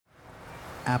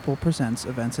Apple presents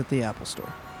Events at the Apple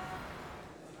Store.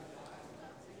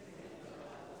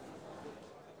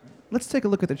 Let's take a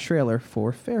look at the trailer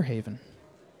for Fairhaven.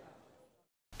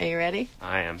 Are you ready?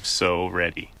 I am so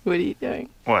ready. What are you doing?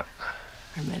 What?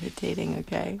 We're meditating,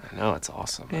 okay? I know, it's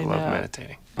awesome. I I love know.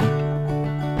 meditating.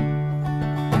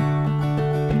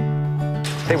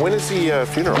 Hey, when is the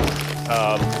funeral?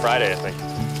 Friday, I think.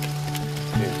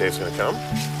 You think Dave's gonna come?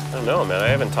 I don't know, man. I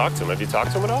haven't talked to him. Have you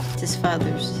talked to him at all? It's his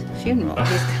father's funeral.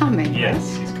 He's coming.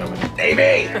 Yes, he's coming.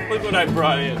 Davey! Look what I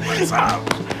brought in. What's up?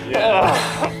 Yeah.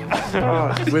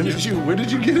 When did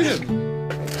you get in?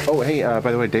 Oh, hey,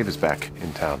 by the way, Dave is back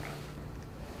in town.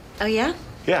 Oh, yeah?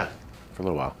 Yeah, for a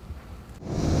little while.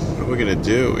 What are we gonna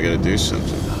do? We gotta do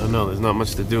something. I don't know. There's not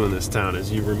much to do in this town,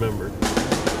 as you remember.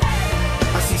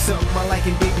 I see something I like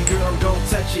and baby girl, don't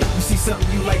touch it. You see something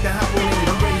you like to hop on it,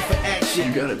 I'm ready for action.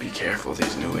 You gotta be careful with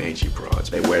these new agey broads.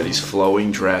 They wear these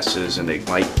flowing dresses and they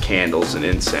light candles and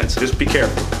incense. Just be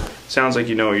careful. Sounds like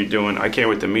you know what you're doing. I can't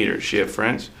wait to meet her. Does she have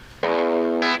friends?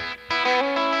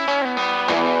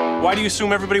 Why do you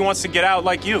assume everybody wants to get out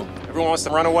like you? Everyone wants to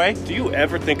run away? Do you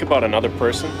ever think about another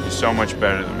person? You're so much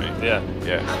better than me. Yeah.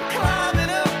 Yeah.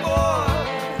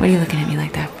 What are you looking at me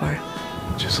like that for?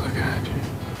 Just looking at you.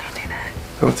 Don't do that.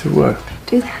 Go through what? Don't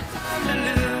do that.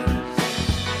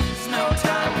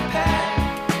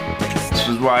 This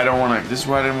is why I don't wanna. This is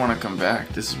why I didn't wanna come back.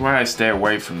 This is why I stay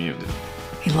away from you.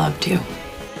 He loved you.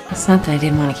 It's not that I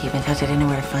didn't want to keep in touch. I didn't know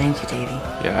where to find you, Davey.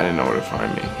 Yeah, I didn't know where to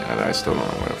find me. And I still don't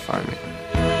know where to find me.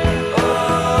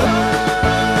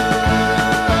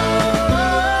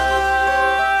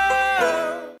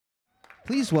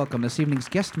 Please welcome this evening's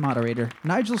guest moderator,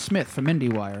 Nigel Smith from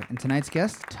IndieWire, and tonight's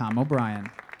guest, Tom O'Brien.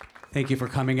 Thank you for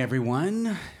coming,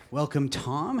 everyone. Welcome,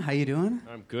 Tom. How you doing?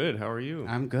 I'm good. How are you?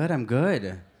 I'm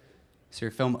good. So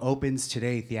your film opens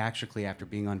today theatrically after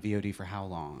being on VOD for how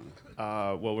long?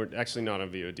 Well, we're actually not on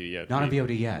VOD yet. Not on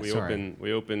VOD yet, We sorry.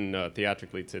 open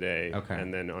theatrically today, Okay.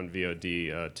 and then on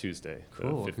VOD Tuesday. the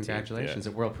Cool. 15th. Congratulations.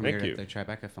 Yeah. It world Thank premiered you. at the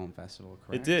Tribeca Film Festival,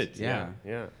 correct? It did. Yeah.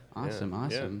 Yeah. Awesome, Yeah.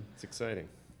 awesome. Yeah. It's exciting.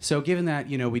 So given that,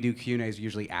 we do Q&As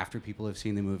usually after people have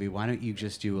seen the movie, why don't you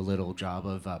just do a little job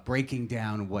of breaking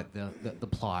down what the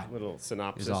plot Little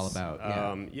synopsis is all about?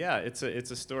 Yeah, it's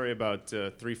a story about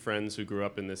three friends who grew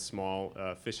up in this small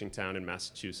fishing town in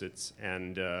Massachusetts,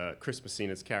 and Chris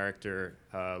Messina's character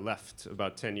left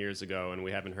about 10 years ago, and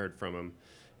we haven't heard from him,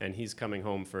 and he's coming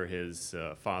home for his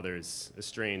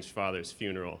estranged father's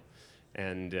funeral,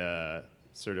 and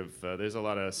there's a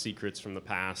lot of secrets from the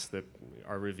past that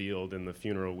are revealed in the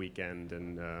funeral weekend,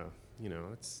 and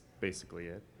that's basically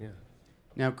it. Yeah.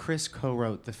 Now, Chris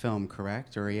co-wrote the film,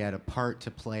 correct? Or he had a part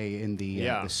to play in the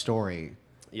Yeah. the story?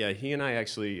 Yeah, he and I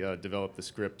actually developed the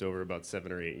script over about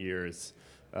 7 or 8 years,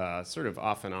 sort of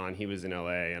off and on. He was in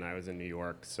LA and I was in New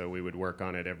York, so we would work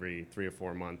on it every 3 or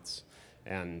 4 months.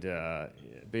 And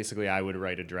basically, I would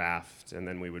write a draft, and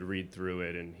then we would read through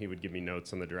it, and he would give me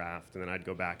notes on the draft, and then I'd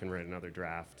go back and write another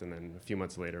draft, and then a few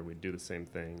months later, we'd do the same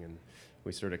thing, and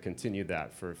we sort of continued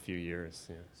that for a few years.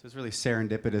 Yeah. So it's really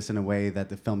serendipitous in a way that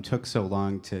the film took so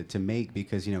long to make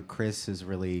because Chris has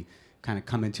really kind of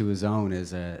come into his own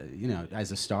as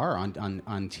a star on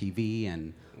TV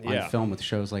and on Yeah. film with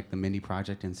shows like The Mindy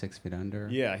Project and 6 Feet Under.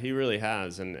 Yeah, he really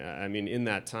has, and I mean, in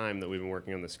that time that we've been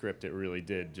working on the script, it really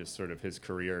did just sort of his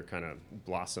career kind of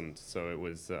blossomed. So it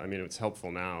was, it's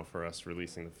helpful now for us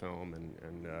releasing the film,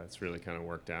 and it's really kind of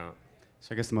worked out.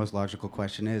 So I guess the most logical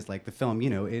question is, like the film,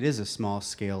 it is a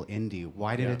small-scale indie.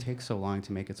 Why did Yeah. it take so long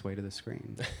to make its way to the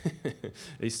screen?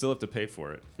 You still have to pay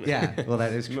for it. Yeah, well,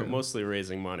 that is true. Mostly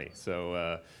raising money.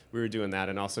 So we were doing that,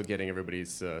 and also getting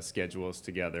everybody's schedules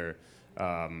together.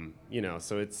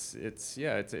 So it's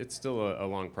still a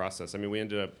long process. I mean, we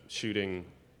ended up shooting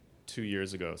 2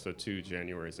 years ago, so 2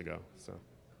 Januaries ago. So,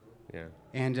 yeah.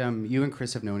 And you and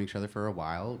Chris have known each other for a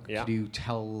while. Yeah. Could you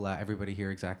tell everybody here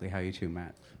exactly how you two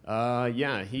met?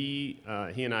 He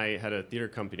and I had a theater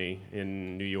company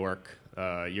in New York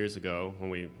years ago when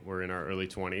we were in our early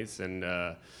 20s,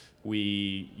 and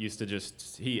we used to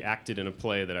he acted in a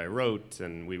play that I wrote,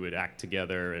 and we would act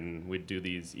together, and we'd do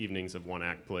these evenings of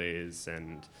one-act plays,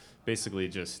 and basically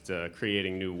just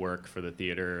creating new work for the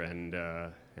theater and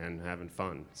having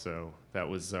fun. So that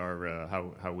was our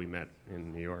how we met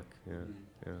in New York. Yeah.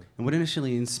 Yeah. And what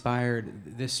initially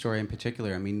inspired this story in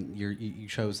particular? I mean, you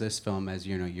chose this film as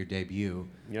your debut.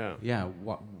 Yeah. Yeah.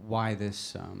 Why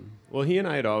this? Well, he and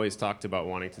I had always talked about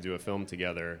wanting to do a film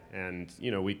together, and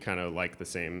we kind of like the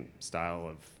same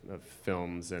style of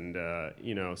films, and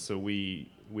so we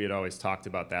had always talked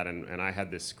about that, and I had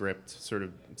this script, sort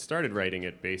of started writing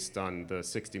it based on the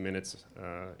 60 Minutes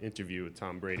interview with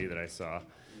Tom Brady that I saw.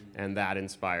 and that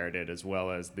inspired it, as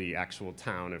well as the actual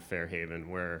town of Fairhaven,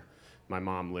 where my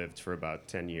mom lived for about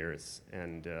 10 years,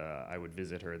 and I would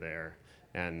visit her there.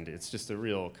 And it's just a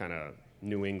real kind of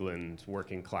New England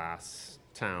working class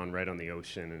town right on the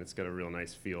ocean, and it's got a real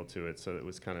nice feel to it, so it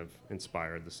was kind of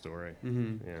inspired the story. Yeah.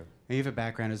 And you have a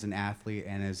background as an athlete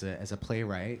and as a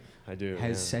playwright. I do.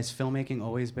 Has filmmaking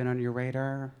always been on your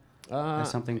radar?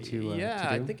 As something to yeah,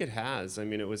 to do? I think it has. I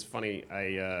mean, it was funny.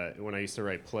 When I used to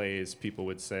write plays, people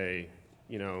would say,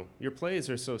 you know, your plays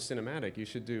are so cinematic. You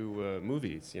should do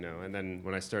movies, you know. And then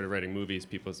when I started writing movies,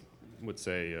 people would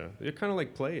say, they're kind of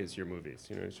like plays, your movies.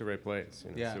 You know, you should write plays.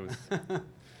 You know? Yeah. So it was,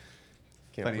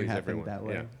 can't Funny it please happened everyone. that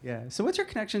way. Yeah. So what's your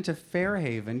connection to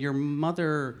Fairhaven? Your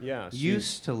mother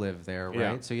used to live there, right?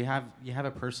 Yeah. So you have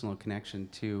a personal connection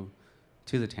to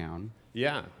the town.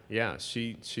 Yeah.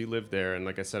 She lived there, and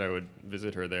like I said, I would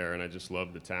visit her there, and I just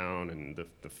loved the town and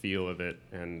the feel of it,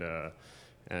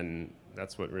 and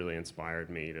that's what really inspired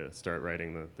me to start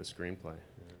writing the screenplay.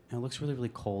 And it looks really,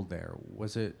 really cold there.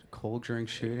 Was it cold during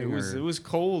shooting? It was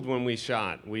cold when we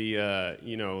shot. We,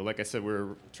 you know, like I said, we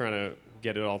were trying to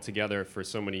get it all together for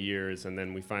so many years, and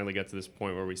then we finally got to this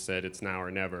point where we said it's now or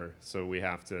never, so we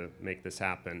have to make this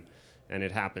happen. And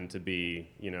it happened to be,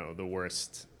 you know, the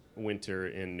worst winter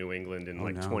in New England in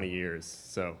 20 years.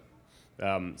 So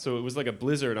it was like a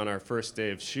blizzard on our first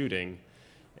day of shooting,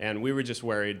 and we were just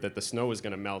worried that the snow was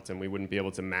going to melt and we wouldn't be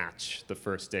able to match the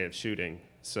first day of shooting.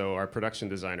 So our production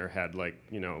designer had, like,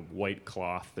 you know, white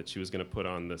cloth that she was going to put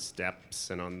on the steps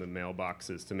and on the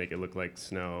mailboxes to make it look like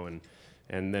snow,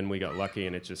 and then we got lucky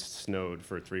and it just snowed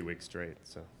for 3 weeks straight.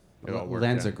 So it all worked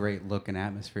lends out. a great look and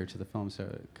atmosphere to the film,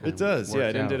 so It does, yeah.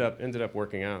 It ended ended up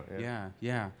working out.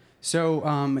 Yeah. So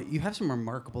you have some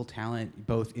remarkable talent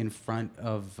both in front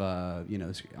of,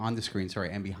 on the screen,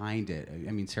 and behind it.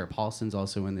 I mean, Sarah Paulson's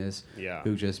also in this,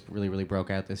 who just really, really broke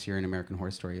out this year in American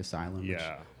Horror Story Asylum, which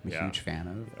I'm a huge fan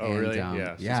of. Oh, really?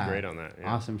 Yeah, she's great on that.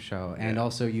 Yeah. Awesome show. And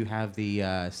also you have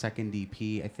the second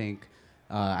DP, I think,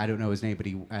 I don't know his name, but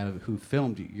he who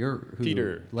filmed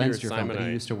Peter lensed your film, but he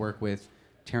Simonite. used to work with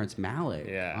Terrence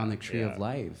Malick on The Tree of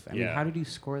Life. I mean, how did you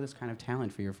score this kind of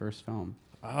talent for your first film?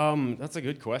 That's a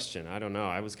good question. I don't know.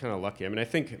 I was kind of lucky. I mean, I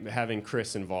think having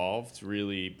Chris involved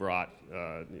really brought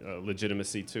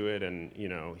legitimacy to it, and you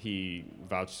know, he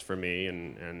vouched for me,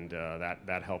 and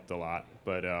that helped a lot.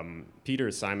 But Peter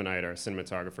Simonite, our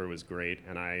cinematographer, was great,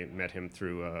 and I met him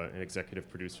through an executive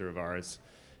producer of ours,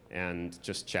 and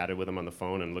just chatted with him on the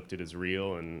phone and looked at his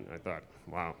reel, and I thought,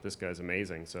 wow, this guy's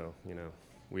amazing. So, you know,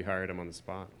 we hired him on the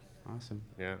spot. Awesome.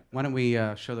 Yeah. Why don't we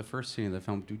show the first scene of the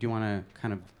film? Do you want to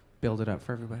kind of build it up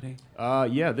for everybody?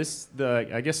 Yeah.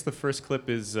 I guess the first clip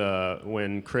is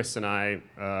when Chris and I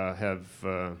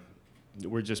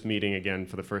we're just meeting again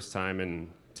for the first time in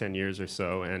 10 years or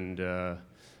so, and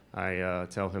I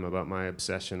tell him about my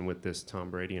obsession with this Tom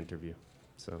Brady interview.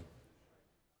 So.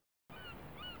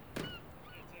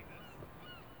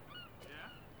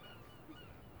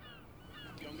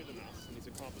 Younger than us, and he's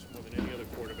accomplished more than any other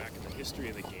quarterback in the history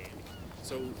of the game.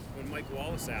 So when Mike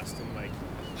Wallace asked him, like,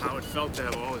 how it felt to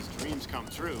have all his dreams come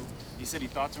true, he said he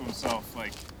thought to himself,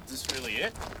 like, is this really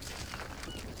it?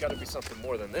 There's got to be something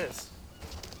more than this.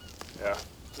 Yeah.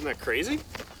 Isn't that crazy?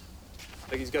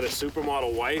 Like, he's got a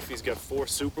supermodel wife, he's got 4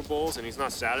 Super Bowls, and he's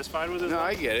not satisfied with it? No,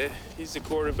 I get it. He's a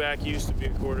quarterback, he used to be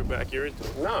a quarterback. You're into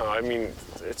it. No, I mean,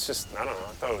 it's just, I don't know,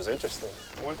 I thought it was interesting.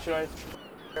 What should I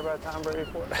care about Tom Brady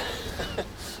for?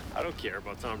 I don't care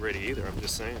about Tom Brady either, I'm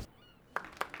just saying.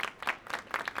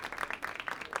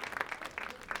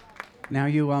 Now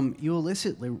you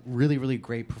elicit really, really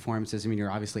great performances. I mean,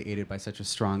 you're obviously aided by such a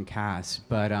strong cast,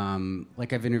 but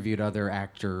like I've interviewed other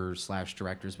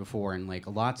actors/directors before, and like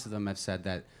lots of them have said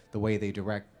that the way they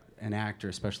direct an actor,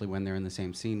 especially when they're in the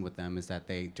same scene with them, is that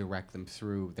they direct them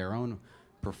through their own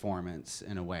performance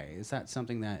in a way. Is that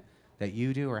something that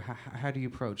you do, or how do you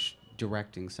approach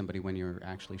directing somebody when you're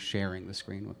actually sharing the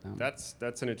screen with them? That's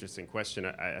an interesting question.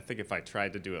 I think if I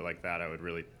tried to do it like that, I would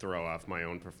really throw off my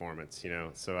own performance, you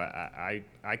know? So I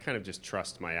kind of just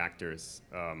trust my actors.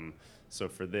 So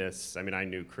for this, I mean, I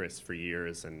knew Chris for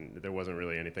years, and there wasn't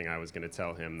really anything I was going to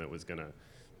tell him that was going to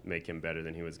make him better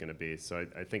than he was going to be. So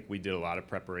I think we did a lot of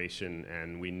preparation,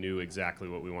 and we knew exactly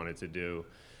what we wanted to do.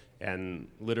 And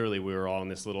literally, we were all in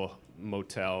this little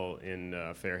motel in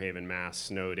Fairhaven, Mass,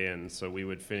 snowed in. So we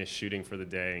would finish shooting for the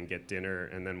day and get dinner,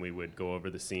 and then we would go over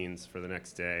the scenes for the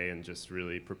next day and just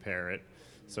really prepare it.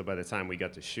 So by the time we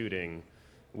got to shooting,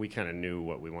 we kind of knew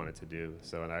what we wanted to do.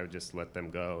 So and I would just let them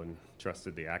go and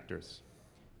trusted the actors.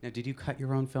 Now, did you cut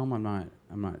your own film? I'm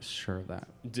not sure of that.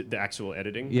 The actual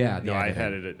editing? Yeah. No, I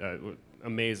had it.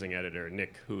 amazing editor,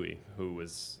 Nick Huey,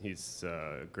 he's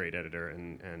a great editor,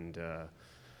 and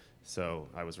so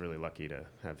I was really lucky to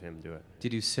have him do it.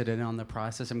 Did you sit in on the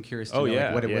process? I'm curious to Oh, know yeah,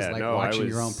 like, what it was yeah. like No, watching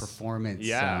your own performance.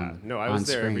 Yeah, no, I was on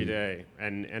there every screen. day,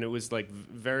 and it was like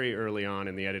very early on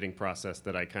in the editing process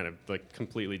that I kind of like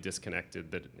completely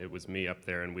disconnected that it was me up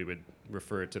there, and we would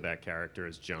refer to that character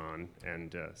as John,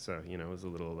 and so it was a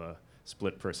little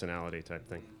split personality type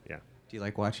thing. Yeah. Do you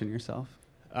like watching yourself?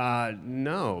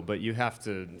 No, but you have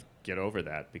to get over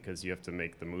that because you have to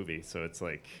make the movie. So it's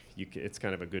like it's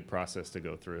kind of a good process to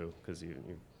go through because you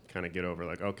kind of get over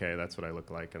like, okay, that's what I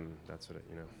look like, and that's what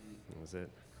that was it.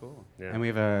 Cool. Yeah. And we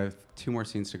have 2 more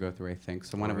scenes to go through, I think.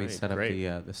 So why don't we Alright, set up great.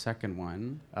 the second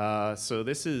one? So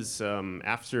this is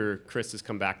after Chris has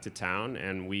come back to town,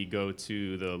 and we go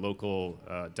to the local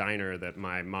diner that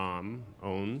my mom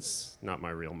owns. Not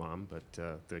my real mom,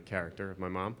 but the character of my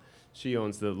mom. She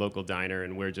owns the local diner,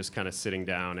 and we're just kind of sitting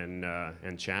down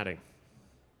and chatting.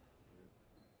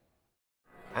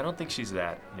 I don't think she's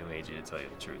that new agey, to tell you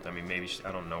the truth. I mean, maybe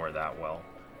I don't know her that well,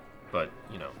 but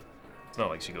it's not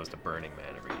like she goes to Burning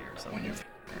Man every year or something. When you're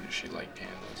f***ing, does she light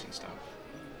candles and stuff?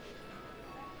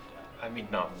 I mean,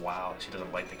 not while. She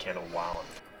doesn't light the candle while.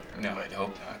 No, I'd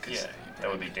hope not. 'Cause Yeah, that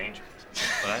would be dangerous.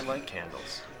 But I like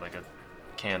candles, like a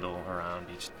candle around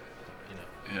each,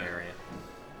 Yeah. area.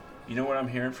 You know what I'm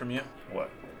hearing from you? What?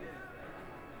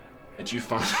 That you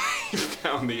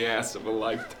found the ass of a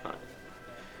lifetime.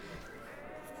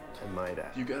 I might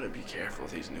add. You gotta be careful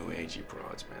with these new agey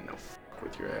broads, man. They'll f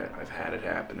with your head. I've had it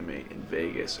happen to me in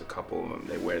Vegas. A couple of them,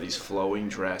 they wear these flowing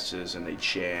dresses and they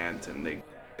chant and they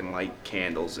f***ing light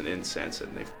candles and incense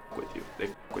and they f with you. They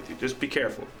f with you. Just be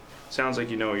careful. Sounds like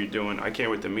you know what you're doing. I can't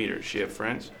wait to meet her. Does she have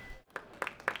friends?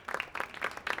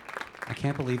 I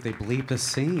can't believe they bleeped a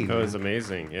scene. That was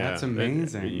amazing. Yeah, That's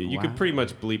amazing. You Wow. could pretty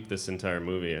much bleep this entire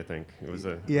movie. I think it was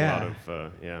a Yeah. lot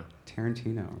of yeah.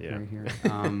 Tarantino Yeah. right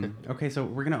here. Okay, so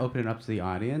we're going to open it up to the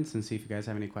audience and see if you guys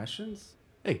have any questions.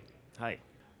 Hey, Hi.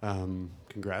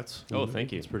 congrats. Oh,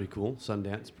 thank you. It's pretty cool.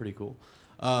 Sundance, pretty cool.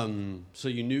 So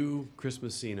you knew Chris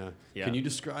Messina. Yeah. Can you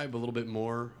describe a little bit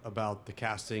more about the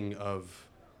casting of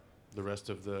the rest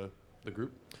of the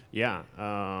group? Yeah.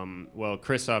 Well,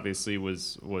 Chris obviously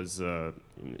was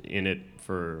in it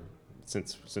for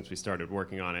since we started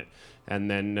working on it, and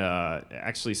then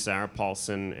actually Sarah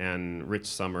Paulson and Rich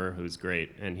Sommer, who's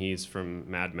great, and he's from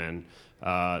Mad Men.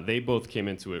 They both came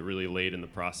into it really late in the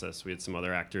process. We had some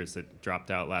other actors that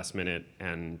dropped out last minute,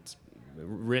 and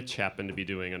Rich happened to be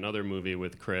doing another movie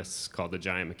with Chris called The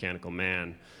Giant Mechanical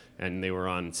Man, and they were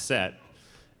on set.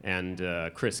 And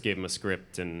Chris gave him a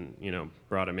script and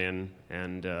brought him in,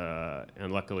 and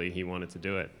luckily he wanted to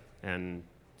do it. And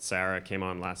Sarah came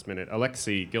on last minute.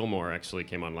 Alexi Gilmore actually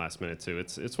came on last minute too.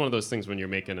 It's one of those things when you're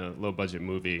making a low budget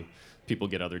movie, people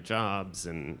get other jobs,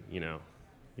 and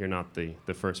you're not the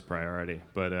first priority.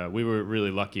 But we were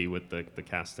really lucky with the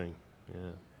casting.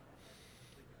 Yeah.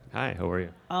 Hi, how are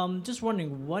you? Just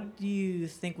wondering, what do you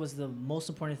think was the most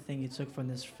important thing you took from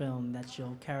this film that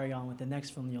you'll carry on with the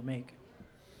next film you'll make?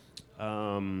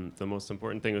 The most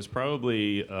important thing was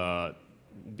probably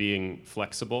being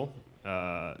flexible.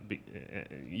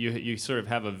 You sort of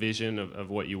have a vision of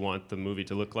what you want the movie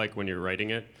to look like when you're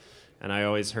writing it. And I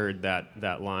always heard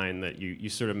that line that you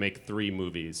sort of make 3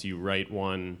 movies. You write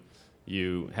one,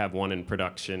 you have one in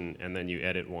production, and then you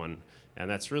edit one. And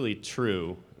that's really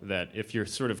true, that if you're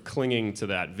sort of clinging to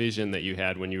that vision that you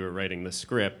had when you were writing the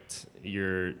script,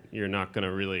 you're not going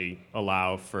to really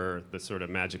allow for the sort of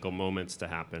magical moments to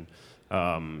happen.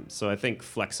 So I think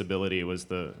flexibility was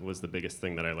the biggest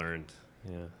thing that I learned.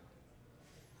 Yeah.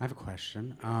 I have a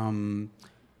question.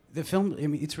 The film, I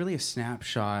mean, it's really a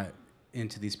snapshot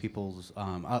into these people's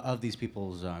of these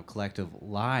people's collective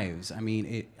lives. I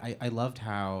mean, I loved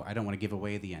how, I don't want to give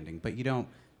away the ending, but you don't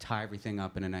tie everything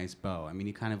up in a nice bow. I mean,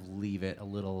 you kind of leave it a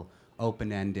little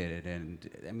open-ended, and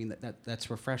I mean that's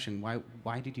refreshing.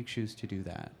 Why did you choose to do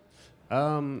that?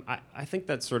 I think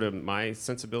that's sort of my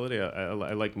sensibility. I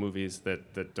like movies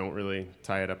that don't really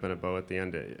tie it up in a bow at the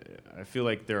end. I feel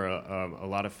like there are a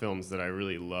lot of films that I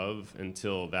really love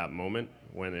until that moment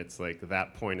when it's like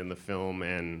that point in the film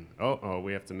and,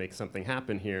 we have to make something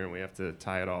happen here and we have to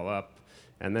tie it all up.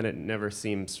 And then it never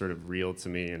seems sort of real to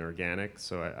me and organic.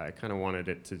 So I kind of wanted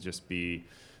it to just be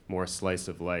more slice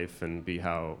of life and be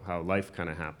how life kind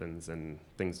of happens and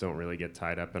things don't really get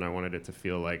tied up. And I wanted it to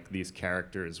feel like these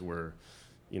characters were,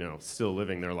 still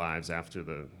living their lives after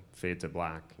the fade to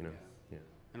black, Yeah.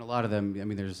 And a lot of them, I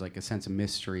mean, there's like a sense of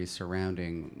mystery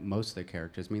surrounding most of the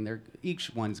characters. I mean,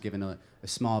 each one's given a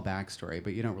small backstory,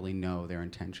 but you don't really know their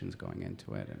intentions going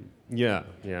into it. And Yeah.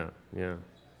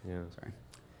 sorry.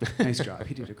 Nice job.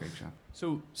 He did a great job.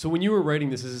 So when you were writing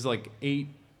this is like eight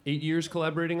years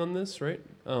collaborating on this, right?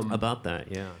 About that,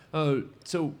 yeah.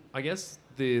 So I guess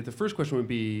the first question would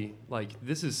be, like,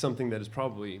 this is something that has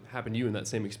probably happened to you in that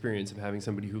same experience of having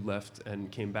somebody who left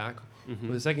and came back. Mm-hmm.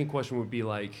 But the second question would be,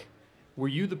 like, were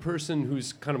you the person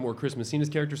who's kind of more Chris Messina's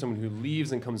character, someone who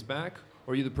leaves and comes back?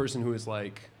 Or are you the person who is,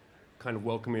 like, kind of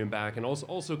welcoming him back and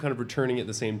also kind of returning at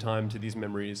the same time to these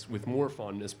memories with more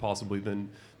fondness possibly than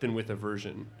with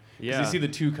aversion? Yeah. Because you see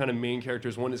the two kind of main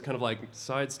characters. One is kind of like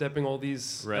sidestepping all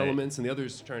these elements, and the other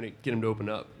is trying to get him to open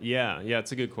up. Yeah,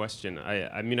 it's a good question.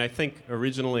 I mean, I think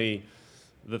originally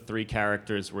the three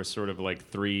characters were sort of like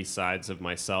three sides of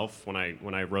myself when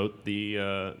I wrote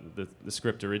the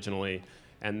script originally.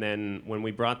 And then when we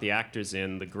brought the actors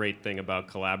in, the great thing about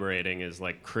collaborating is,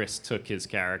 like, Chris took his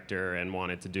character and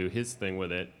wanted to do his thing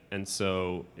with it, and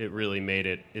so it really made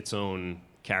it its own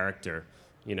character.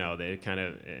 You know, they kind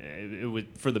of it was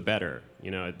for the better.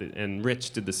 You know, and Rich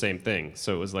did the same thing.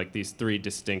 So it was like these three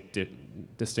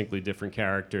distinctly different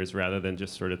characters rather than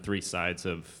just sort of three sides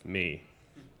of me.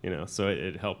 You know, so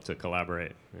it helped to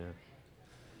collaborate. Yeah.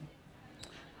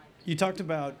 You talked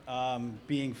about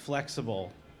being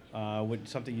flexible.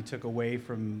 Something you took away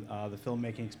from the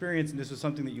filmmaking experience, and this was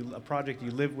something a project you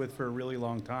lived with for a really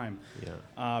long time.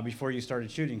 Yeah. Before you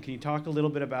started shooting. Can you talk a little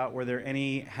bit about, were there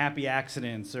any happy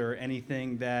accidents or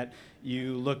anything that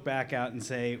you look back at and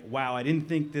say, wow, I didn't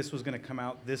think this was going to come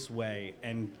out this way,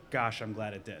 and gosh, I'm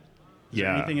glad it did? Is there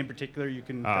anything in particular you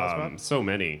can tell us about? So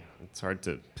many. It's hard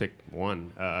to pick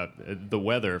one. The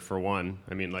weather, for one.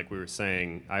 I mean, like we were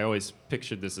saying, I always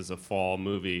pictured this as a fall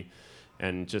movie.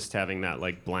 And just having that,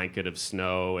 like, blanket of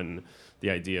snow and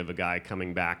the idea of a guy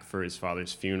coming back for his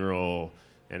father's funeral,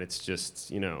 and it's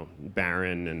just, you know,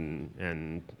 barren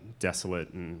and desolate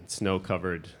and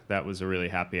snow-covered. That was a really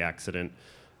happy accident.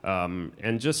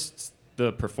 And just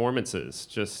the performances,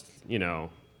 just, you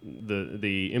know,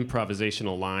 the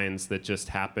improvisational lines that just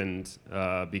happened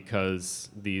because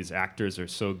these actors are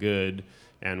so good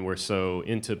and we're so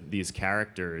into these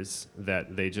characters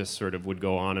that they just sort of would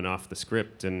go on and off the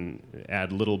script and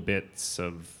add little bits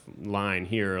of line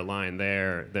here, a line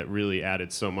there, that really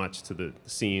added so much to the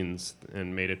scenes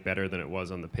and made it better than it was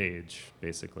on the page,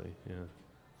 basically. Yeah.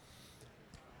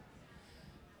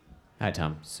 Hi,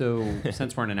 Tom. So,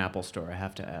 since we're in an Apple store, I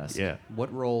have to ask, Yeah.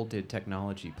 what role did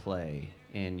technology play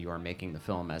in your making the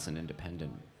film as an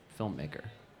independent filmmaker?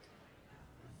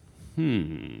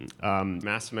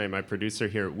 Masame, my producer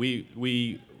here,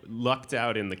 we lucked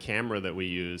out in the camera that we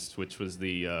used, which was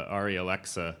the Arri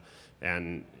Alexa,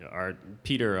 and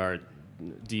Peter, our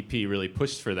DP, really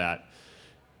pushed for that.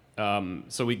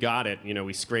 So we got it. You know,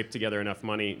 we scraped together enough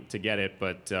money to get it,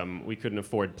 but we couldn't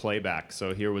afford playback.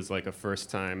 So here was like a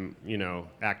first-time, you know,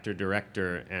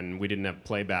 actor-director, and we didn't have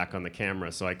playback on the camera,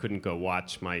 so I couldn't go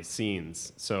watch my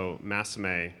scenes. So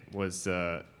Masame was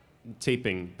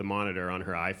taping the monitor on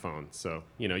her iPhone. So,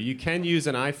 you know, you can use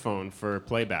an iPhone for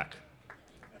playback.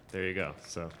 There you go.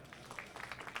 So,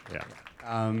 yeah.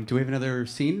 Do we have another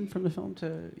scene from the film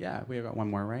Yeah, we got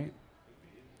one more, right?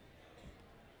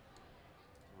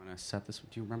 Want to set this? Do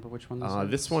you remember which one this is?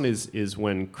 This one is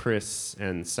when Chris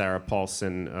and Sarah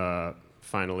Paulson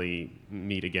finally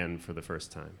meet again for the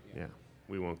first time. Yeah.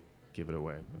 We won't give it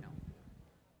away.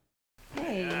 But.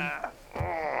 Hey.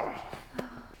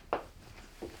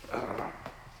 I'm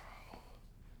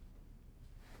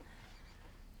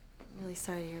really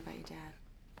sorry to hear about your dad.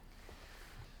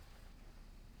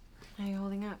 How are you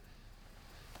holding up?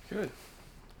 Good.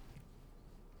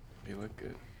 You look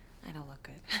good. I don't look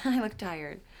good. I look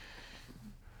tired.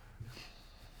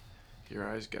 Your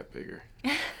eyes got bigger.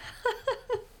 Let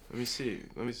me see.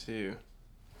 Let me see you.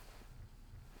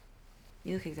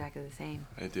 You look exactly the same.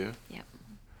 I do? Yep.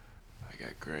 I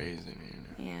got grays in here.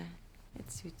 Yeah, it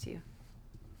suits you.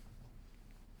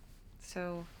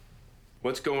 So,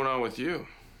 What's going on with you?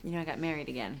 you know I got married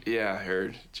again. Yeah, I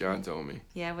heard. John told me.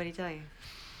 Yeah, what'd he tell you?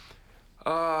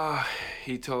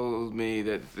 He told me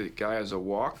that the guy is a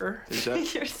walker. Is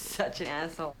that? You're such an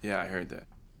asshole. Yeah, I heard that.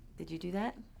 Did you do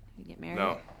that? Did you get married?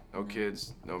 No. No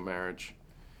kids, no marriage.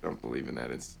 I don't believe in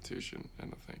that institution, I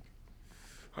don't think.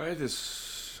 I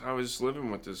was living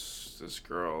with this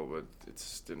girl, but it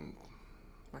just didn't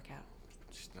work out.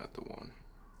 She's not the one.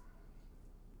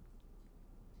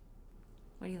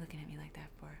 What are you looking at me like that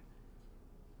for?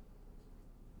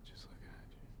 Just looking at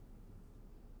you.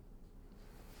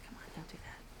 Come on, don't do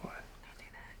that. What? Don't do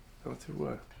that. Don't do what?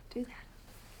 Don't do that.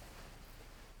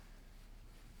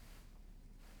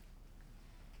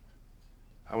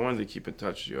 I wanted to keep in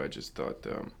touch with you. I just thought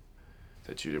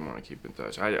that you didn't want to keep in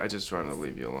touch. I just wanted to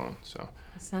leave you alone, so.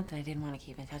 It's not that I didn't want to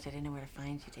keep in touch. I didn't know where to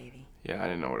find you, Davey. Yeah, I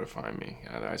didn't know where to find me.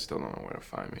 I still don't know where to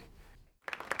find me.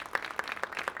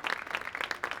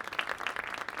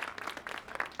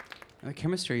 The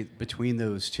chemistry between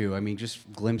those two, I mean,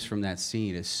 just glimpse from that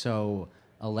scene is so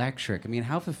electric. I mean,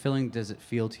 how fulfilling does it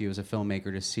feel to you as a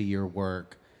filmmaker to see your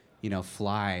work,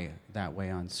 fly that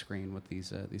way on screen with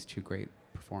these two great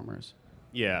performers?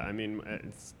 Yeah, I mean,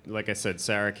 like I said,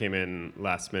 Sarah came in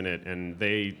last minute, and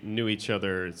they knew each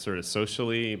other sort of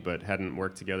socially, but hadn't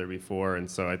worked together before.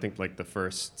 And so I think like the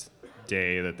first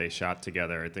day that they shot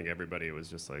together, I think everybody was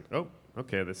just like, oh,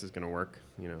 okay, this is going to work,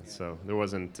 So there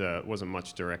wasn't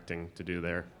much directing to do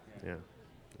there. Yeah.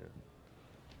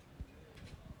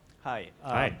 Hi.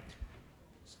 Hi.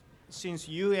 Since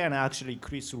you and actually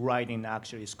Chris writing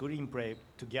actually screenplay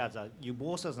together, you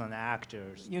both as an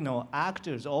actors,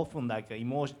 actors often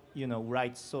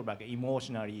write sort of like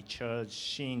emotionally charged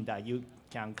scene that you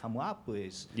can come up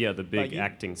with. Yeah, the big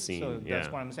acting scene. So yeah.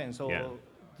 that's what I'm saying. So, yeah.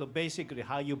 So basically,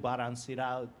 how you balance it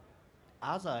out,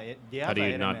 How other do you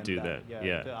element not do that?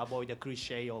 Yeah. to avoid the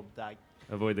cliche of like.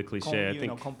 Avoid the cliche. I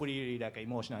think completely like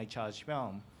emotionally charged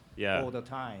film. Yeah. All the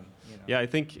time. Yeah, I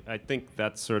think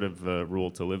that's sort of the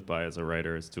rule to live by as a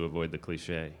writer, is to avoid the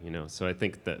cliche. So I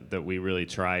think that we really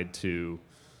tried to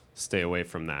stay away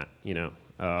from that.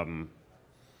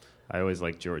 I always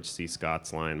like George C.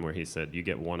 Scott's line where he said, "You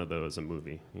get one of those a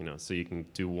movie." So you can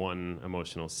do one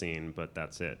emotional scene, but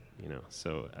that's it.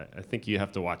 So I think you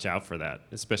have to watch out for that,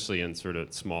 especially in sort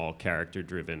of small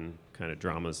character-driven kind of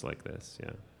dramas like this.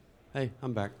 Yeah. Hey,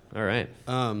 I'm back. All right.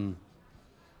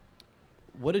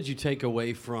 What did you take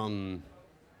away from,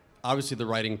 obviously the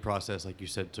writing process, like you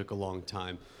said, took a long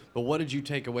time, but what did you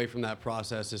take away from that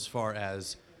process as far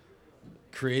as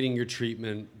creating your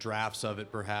treatment, drafts of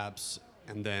it perhaps,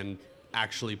 and then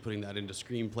actually putting that into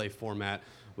screenplay format?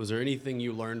 Was there anything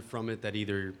you learned from it that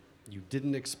either you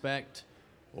didn't expect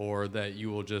or that you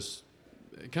will just,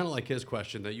 kind of like his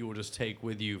question, that you will just take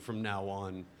with you from now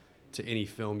on to any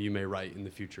film you may write in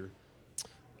the future?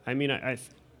 I mean, I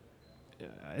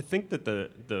think that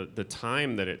the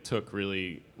time that it took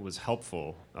really was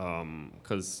helpful,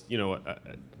 because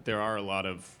there are a lot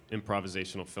of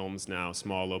improvisational films now,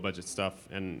 small, low-budget stuff,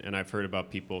 and I've heard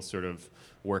about people sort of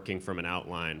working from an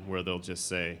outline where they'll just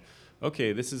say,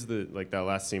 okay, this is like that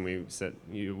last scene we said,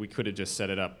 we could have just set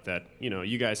it up that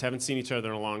you guys haven't seen each other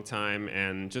in a long time,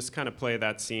 and just kind of play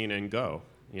that scene and go,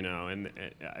 and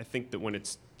I think that when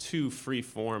it's too free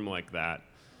form like that,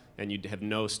 and you have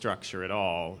no structure at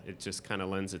all, it just kind of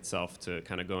lends itself to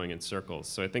kind of going in circles.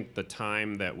 So I think the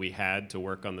time that we had to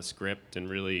work on the script and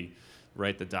really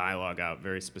write the dialogue out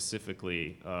very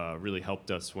specifically really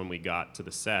helped us when we got to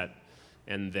the set,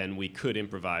 and then we could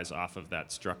improvise off of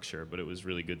that structure, but it was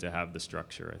really good to have the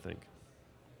structure, I think.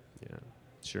 Yeah,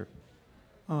 sure.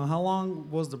 How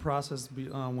long was the process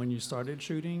when you started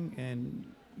shooting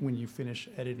and when you finished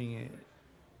editing it?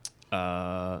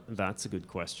 That's a good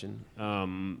question.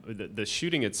 The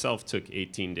shooting itself took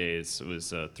 18 days. It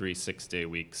was 3 6-day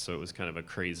weeks, so it was kind of a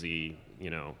crazy,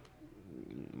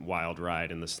 wild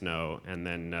ride in the snow. And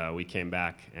then we came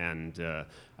back, and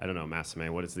I don't know, Masame,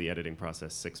 what is the editing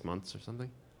process? 6 months or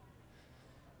something?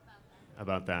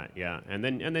 About that, yeah. And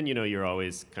then you're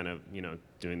always kind of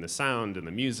doing the sound and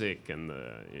the music, and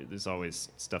there's always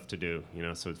stuff to do.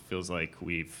 So it feels like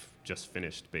we've just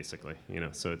finished, basically,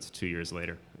 so it's 2 years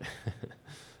later.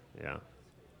 Yeah.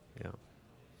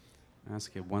 I'll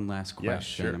ask you one last question. Yeah,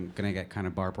 sure. I'm going to get kind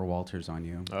of Barbara Walters on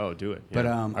you. Oh, do it. But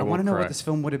Yeah. I want to know what this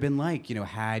film would have been like,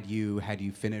 had you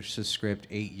finished the script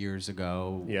 8 years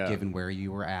ago, Yeah. given where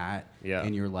you were at Yeah.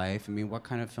 in your life. I mean, what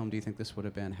kind of film do you think this would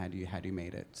have been had you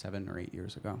made it 7 or 8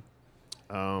 years ago?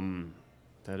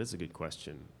 That is a good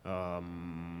question.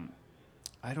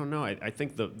 I don't know. I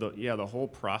think the whole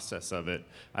process of it,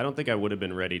 I don't think I would have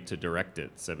been ready to direct it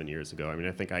 7 years ago. I mean,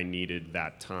 I think I needed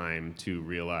that time to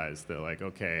realize that, like,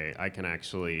 okay, I can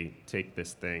actually take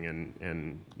this thing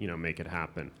and make it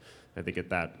happen. I think at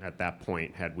that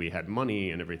point, had we had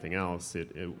money and everything else, it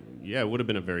would have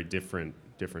been a very different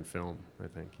film, I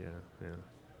think. Yeah.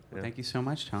 Well, thank you so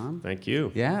much, Tom. Thank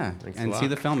you. Yeah, Thanks a and lot. see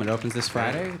the film. It opens this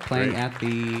Friday, playing Great. at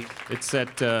the... It's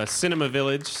at Cinema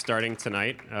Village starting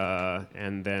tonight,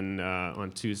 and then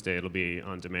on Tuesday it'll be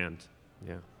on demand.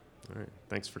 Yeah. All right.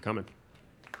 Thanks for coming.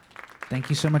 Thank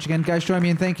you so much again. Guys, join me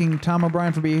in thanking Tom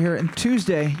O'Brien for being here. And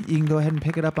Tuesday, you can go ahead and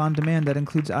pick it up on demand. That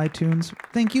includes iTunes.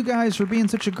 Thank you guys for being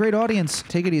such a great audience.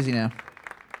 Take it easy now.